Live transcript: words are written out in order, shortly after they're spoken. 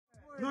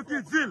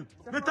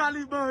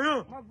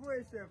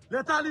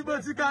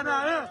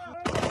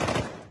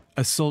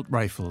Assault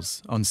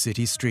rifles on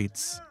city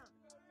streets.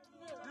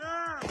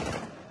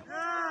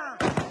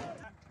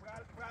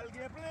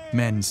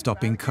 Men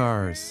stopping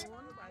cars,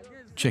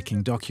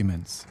 checking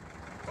documents.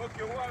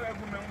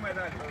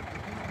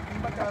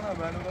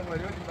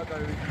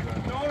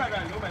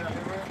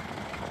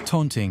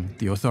 Taunting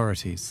the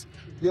authorities.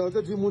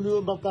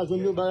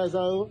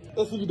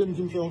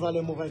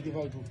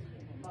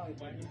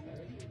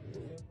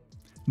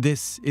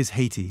 This is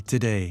Haiti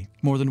today.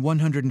 More than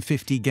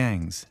 150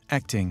 gangs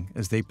acting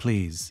as they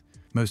please.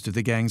 Most of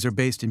the gangs are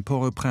based in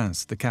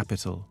Port-au-Prince, the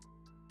capital.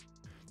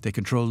 They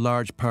control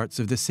large parts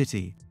of the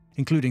city,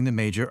 including the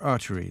major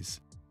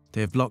arteries.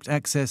 They have blocked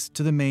access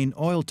to the main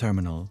oil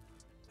terminal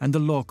and the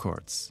law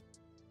courts.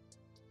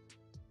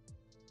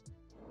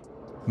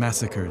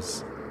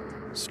 Massacres,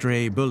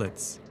 stray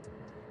bullets,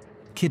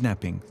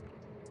 kidnapping.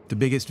 The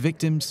biggest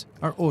victims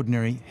are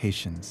ordinary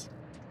Haitians.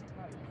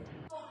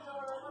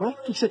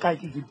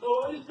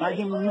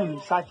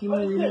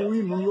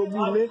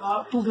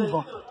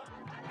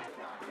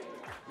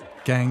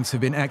 Gangs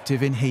have been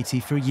active in Haiti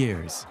for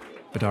years,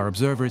 but our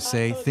observers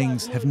say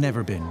things have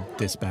never been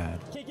this bad.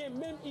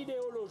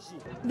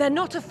 They're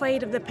not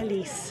afraid of the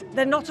police.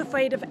 They're not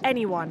afraid of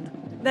anyone.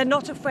 They're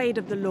not afraid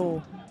of the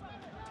law.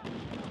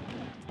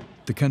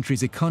 The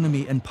country's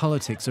economy and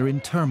politics are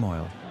in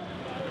turmoil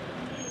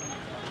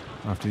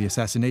after the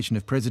assassination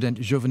of President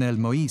Jovenel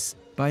Moïse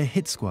by a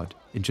hit squad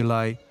in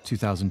July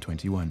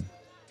 2021.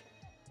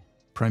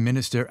 Prime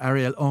Minister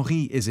Ariel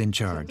Henry is in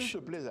charge,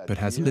 but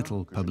has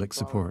little public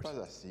support.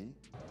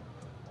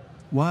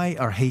 Why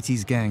are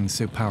Haiti's gangs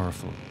so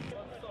powerful?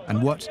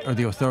 And what are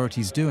the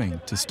authorities doing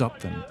to stop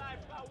them?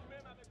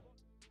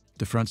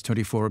 The France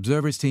 24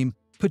 Observers team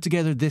put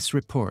together this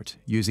report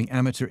using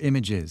amateur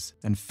images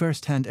and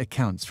first-hand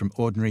accounts from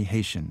ordinary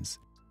Haitians,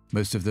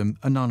 most of them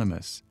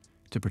anonymous,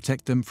 to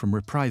protect them from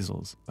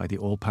reprisals by the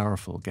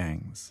all-powerful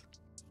gangs.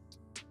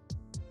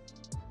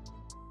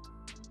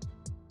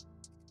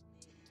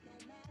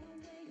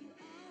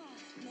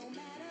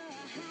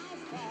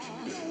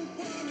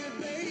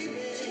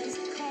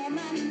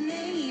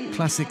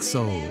 Classic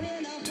soul,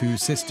 two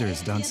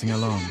sisters dancing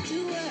along.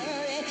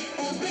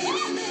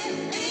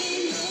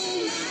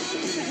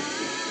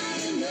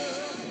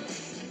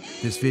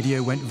 This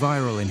video went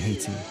viral in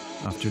Haiti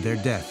after their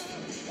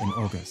death in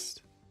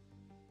August.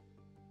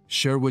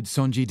 Sherwood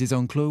Sonji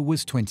Desenclos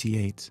was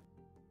 28.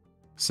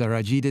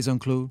 Saraji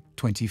Desenclos,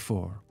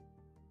 24.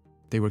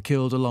 They were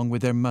killed along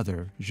with their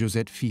mother,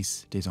 Josette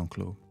Fils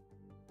Desenclos.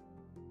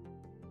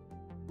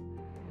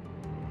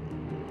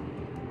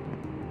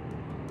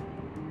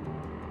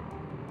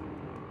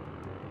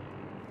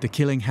 The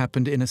killing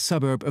happened in a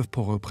suburb of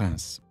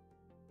Port-au-Prince.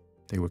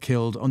 They were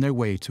killed on their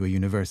way to a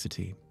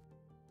university.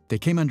 They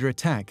came under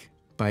attack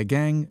by a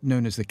gang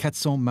known as the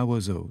 400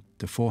 Mawozo,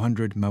 the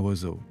 400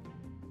 Mawozo.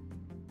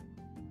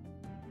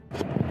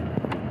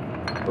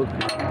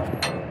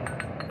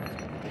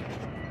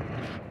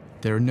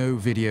 There are no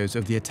videos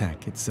of the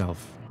attack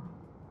itself,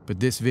 but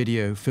this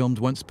video, filmed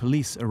once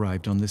police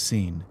arrived on the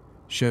scene,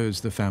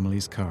 shows the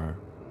family's car.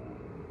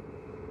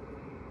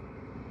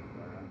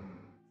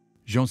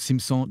 Jean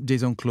Simpson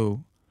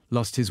Desenclos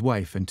lost his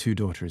wife and 2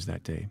 daughters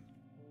that day.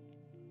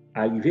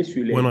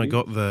 When I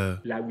got there,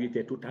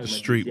 the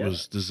street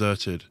was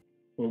deserted.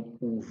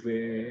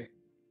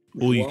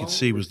 All you could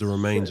see was the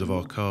remains of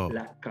our car.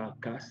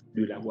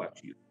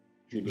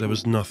 There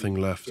was nothing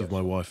left of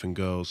my wife and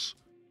girls.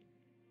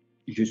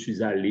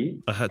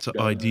 I had to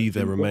ID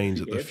their remains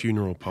at the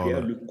funeral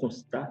parlor.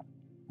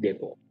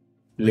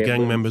 The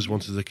gang members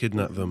wanted to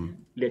kidnap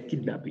them,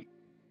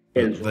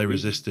 but they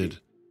resisted,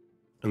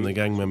 and the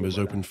gang members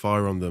opened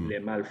fire on them.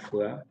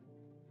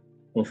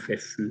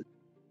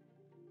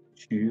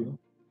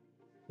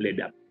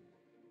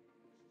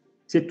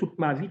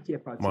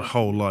 My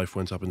whole life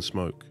went up in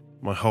smoke.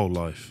 My whole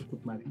life.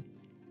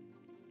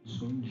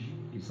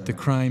 The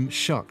crime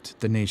shocked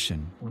the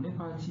nation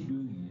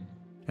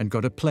and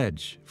got a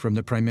pledge from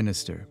the Prime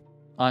Minister.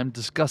 I am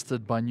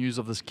disgusted by news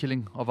of this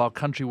killing of our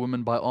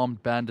countrywomen by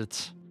armed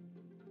bandits.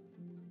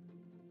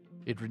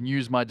 It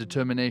renews my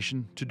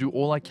determination to do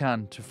all I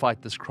can to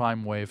fight this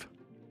crime wave.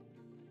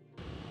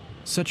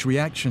 Such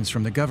reactions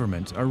from the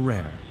government are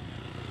rare.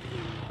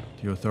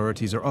 The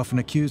authorities are often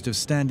accused of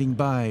standing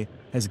by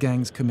as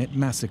gangs commit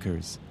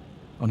massacres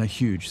on a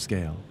huge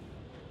scale.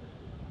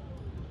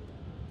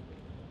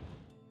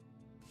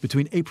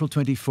 Between April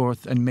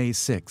 24th and May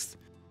 6th,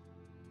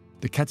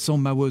 the 400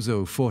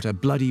 Mawozo fought a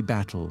bloody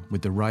battle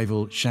with the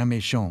rival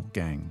Chamé-Chon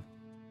gang.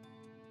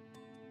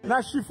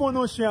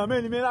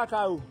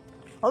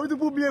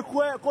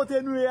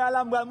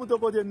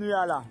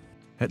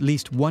 At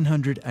least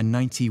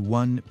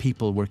 191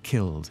 people were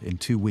killed in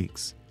 2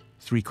 weeks,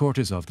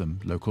 3/4 of them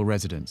local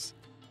residents.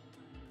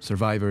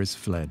 Survivors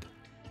fled.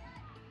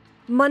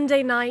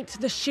 Monday night,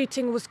 the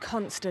shooting was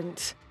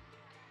constant.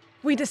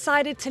 We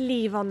decided to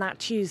leave on that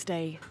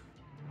Tuesday.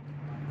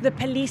 The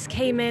police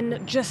came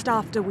in just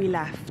after we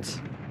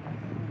left.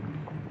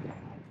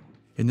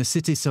 In the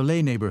Cité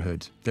Soleil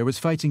neighborhood, there was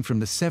fighting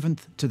from the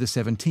 7th to the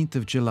 17th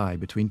of July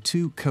between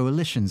two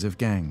coalitions of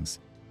gangs.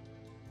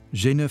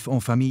 G9 en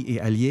famille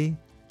et alliés,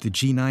 the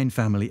G9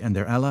 family and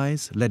their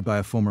allies, led by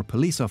a former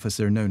police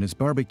officer known as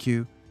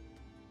Barbecue,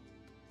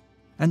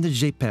 and the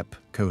G-pep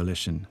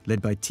coalition,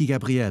 led by T.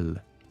 Gabriel,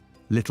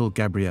 Little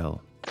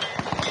Gabriel.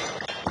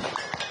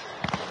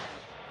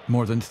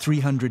 More than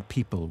 300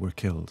 people were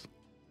killed.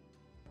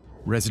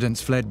 Residents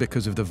fled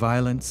because of the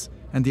violence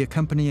and the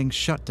accompanying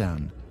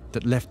shutdown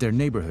that left their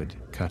neighborhood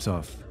cut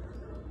off.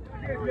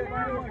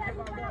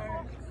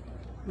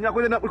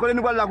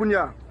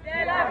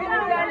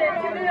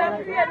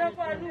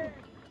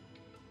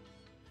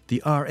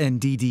 The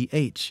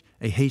RNDDH,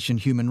 a Haitian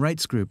human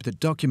rights group that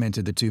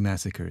documented the two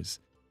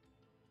massacres,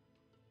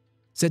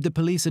 said the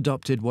police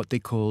adopted what they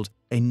called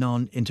a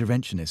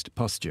non-interventionist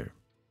posture.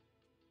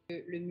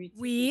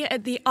 We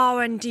at the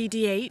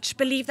RNDDH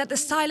believe that the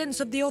silence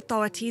of the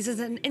authorities is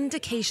an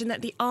indication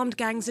that the armed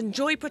gangs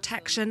enjoy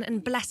protection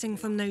and blessing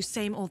from those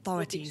same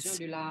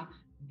authorities.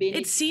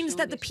 It seems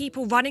that the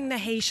people running the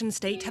Haitian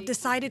state have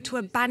decided to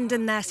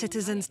abandon their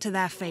citizens to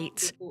their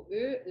fate,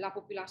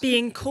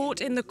 being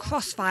caught in the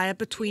crossfire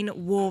between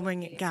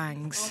warring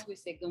gangs.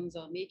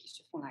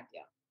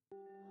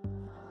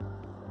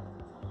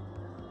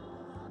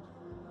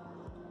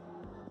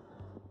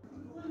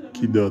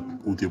 Qui date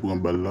où tu prends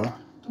balle là?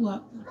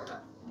 3.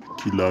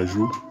 Qui la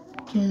joue?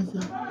 15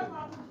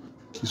 ans.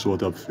 Qui soit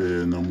t'as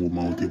fait dans le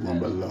moment où tu prends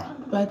balle là?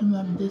 Pas de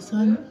ma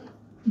descendre.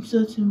 Je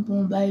sorti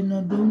pour bailler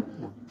dans dos.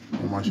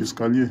 On marche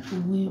escalier?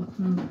 Oui,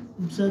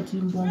 je sorti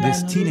pour bailler.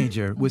 This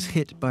teenager was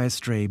hit by a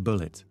stray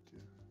bullet.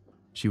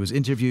 She was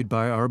interviewed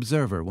by our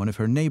observer, one of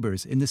her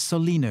neighbors in the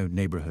Solino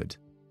neighborhood.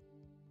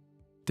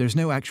 There's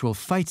no actual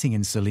fighting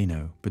in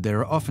Solino, but there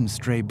are often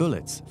stray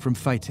bullets from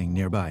fighting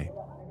nearby.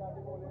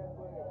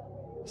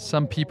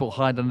 Some people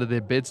hide under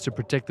their beds to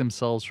protect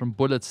themselves from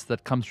bullets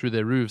that come through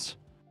their roofs.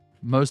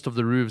 Most of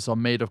the roofs are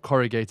made of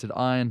corrugated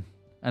iron,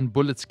 and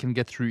bullets can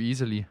get through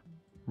easily.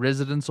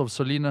 Residents of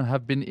Solino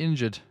have been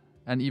injured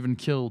and even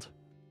killed.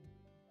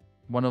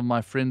 One of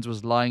my friends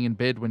was lying in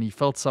bed when he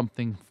felt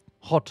something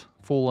hot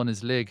fall on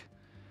his leg.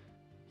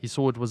 He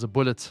saw it was a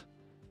bullet.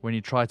 When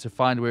he tried to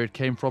find where it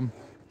came from,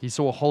 he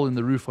saw a hole in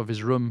the roof of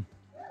his room.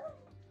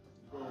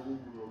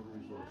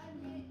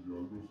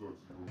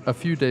 A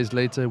few days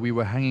later, we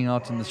were hanging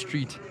out in the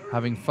street,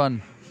 having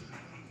fun,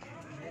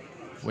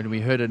 when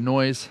we heard a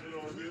noise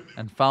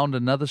and found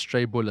another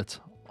stray bullet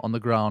on the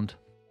ground.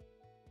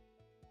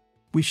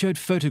 We showed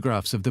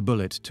photographs of the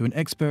bullet to an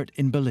expert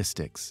in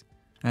ballistics,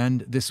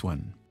 and this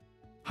one.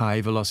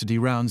 High-velocity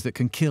rounds that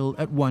can kill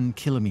at 1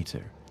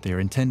 kilometer. They are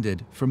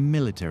intended for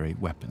military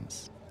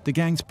weapons. The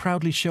gangs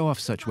proudly show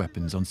off such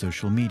weapons on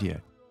social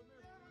media.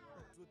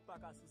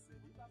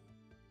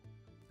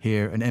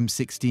 Here, an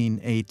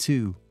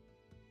M16A2.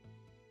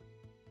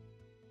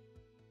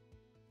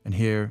 And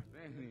here,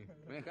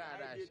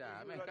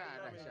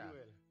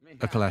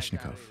 a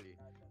Kalashnikov.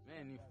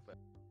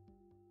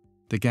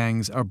 The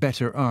gangs are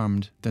better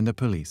armed than the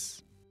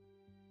police.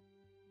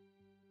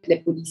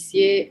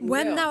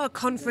 When there are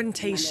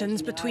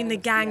confrontations between the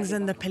gangs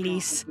and the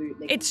police,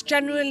 it's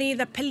generally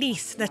the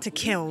police that are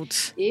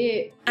killed.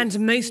 And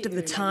most of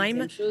the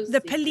time,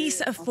 the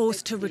police are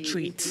forced to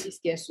retreat.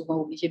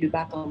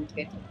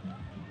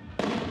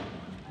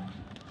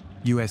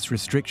 US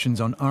restrictions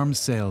on arms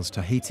sales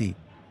to Haiti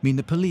mean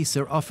the police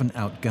are often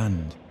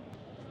outgunned.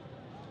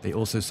 They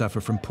also suffer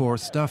from poor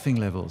staffing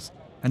levels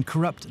and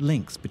corrupt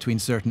links between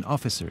certain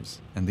officers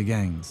and the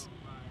gangs.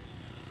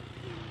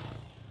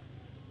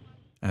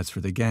 As for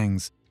the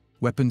gangs,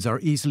 weapons are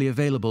easily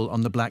available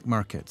on the black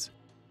market,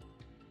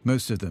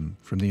 most of them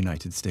from the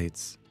United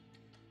States.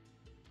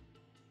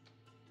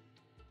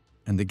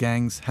 And the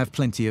gangs have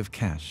plenty of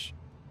cash.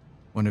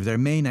 One of their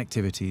main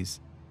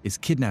activities is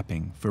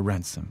kidnapping for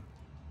ransom.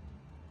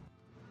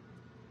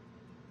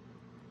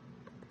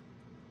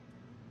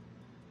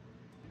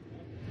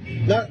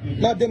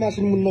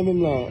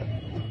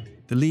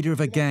 The leader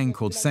of a gang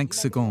called 5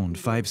 Secondes,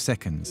 5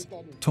 seconds,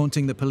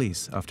 taunting the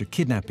police after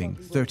kidnapping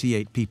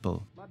 38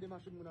 people.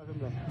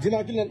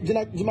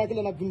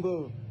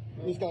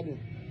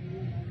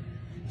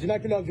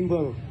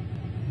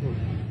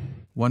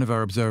 One of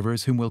our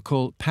observers, whom we'll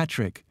call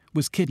Patrick,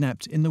 was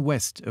kidnapped in the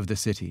west of the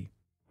city.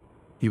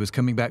 He was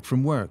coming back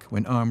from work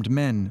when armed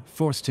men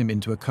forced him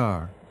into a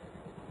car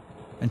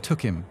and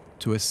took him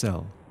to a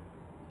cell.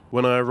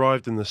 When I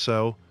arrived in the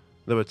cell,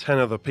 there were 10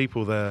 other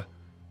people there,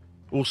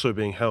 also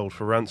being held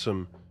for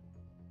ransom.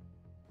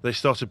 They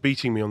started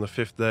beating me on the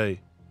 5th day.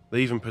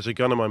 They even put a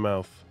gun in my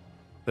mouth.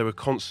 There were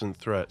constant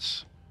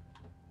threats.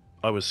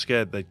 I was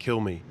scared they'd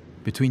kill me.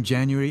 Between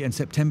January and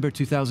September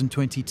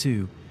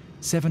 2022,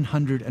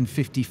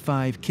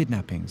 755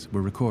 kidnappings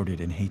were recorded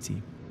in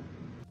Haiti.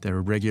 They're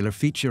a regular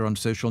feature on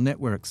social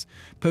networks,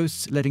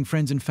 posts letting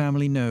friends and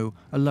family know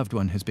a loved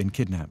one has been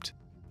kidnapped.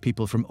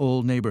 People from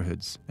all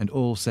neighborhoods and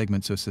all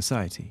segments of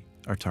society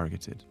are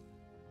targeted.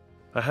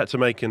 I had to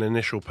make an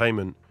initial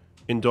payment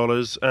in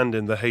dollars and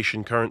in the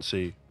Haitian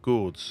currency,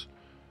 gourds.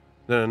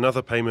 Then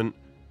another payment,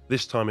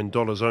 this time in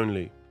dollars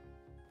only.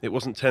 It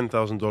wasn't $10,000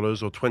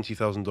 or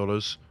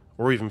 $20,000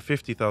 or even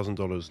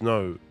 $50,000.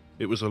 No,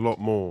 it was a lot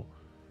more.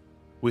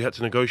 We had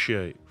to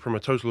negotiate. From a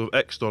total of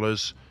X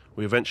dollars,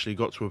 we eventually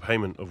got to a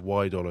payment of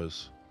Y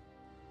dollars.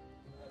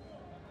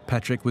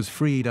 Patrick was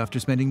freed after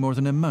spending more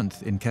than a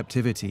month in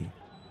captivity.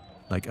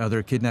 Like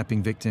other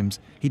kidnapping victims,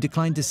 he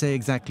declined to say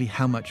exactly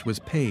how much was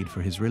paid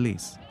for his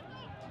release.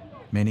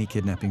 Many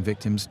kidnapping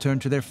victims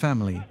turned to their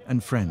family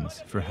and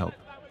friends for help.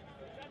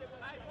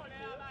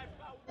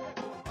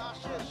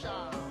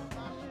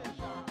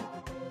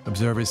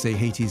 Observers say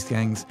Haiti's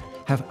gangs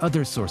have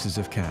other sources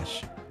of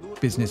cash,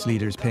 business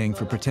leaders paying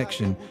for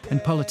protection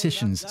and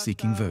politicians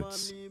seeking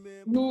votes.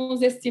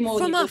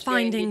 From our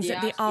findings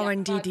at the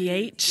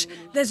RNDDH,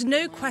 there's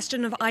no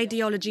question of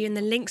ideology in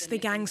the links the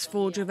gangs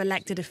forge with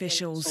elected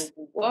officials.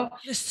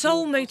 The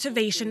sole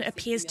motivation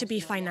appears to be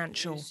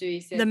financial.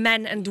 The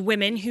men and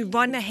women who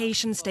run the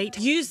Haitian state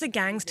use the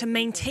gangs to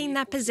maintain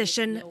their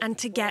position and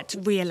to get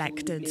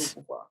re-elected.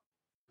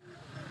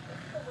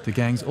 The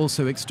gangs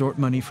also extort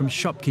money from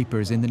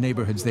shopkeepers in the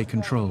neighborhoods they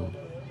control,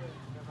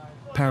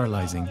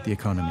 paralyzing the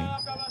economy.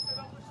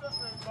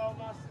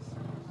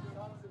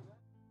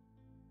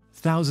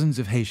 Thousands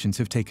of Haitians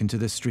have taken to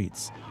the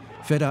streets,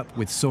 fed up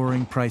with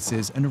soaring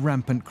prices and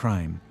rampant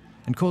crime,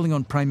 and calling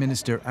on Prime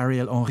Minister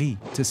Ariel Henry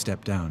to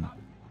step down.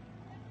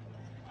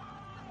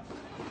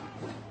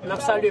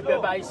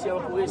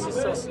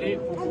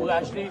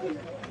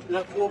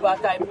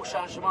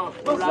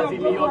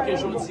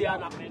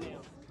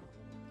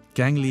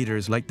 Gang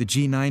leaders like the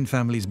G9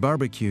 family's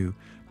barbecue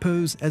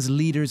pose as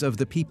leaders of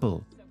the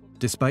people,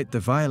 despite the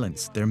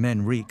violence their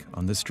men wreak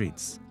on the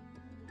streets.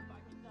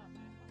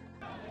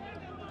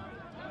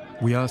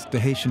 We asked the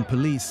Haitian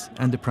police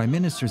and the Prime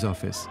Minister's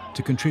office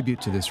to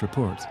contribute to this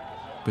report,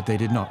 but they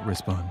did not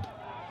respond.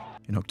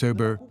 In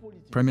October,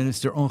 Prime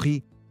Minister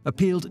Henry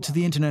appealed to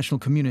the international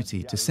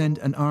community to send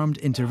an armed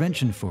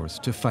intervention force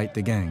to fight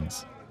the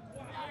gangs.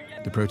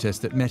 The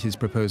protest that met his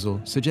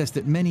proposal suggests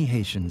that many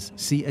Haitians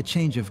see a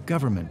change of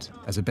government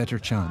as a better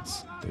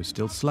chance, though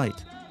still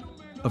slight,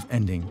 of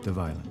ending the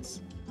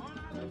violence.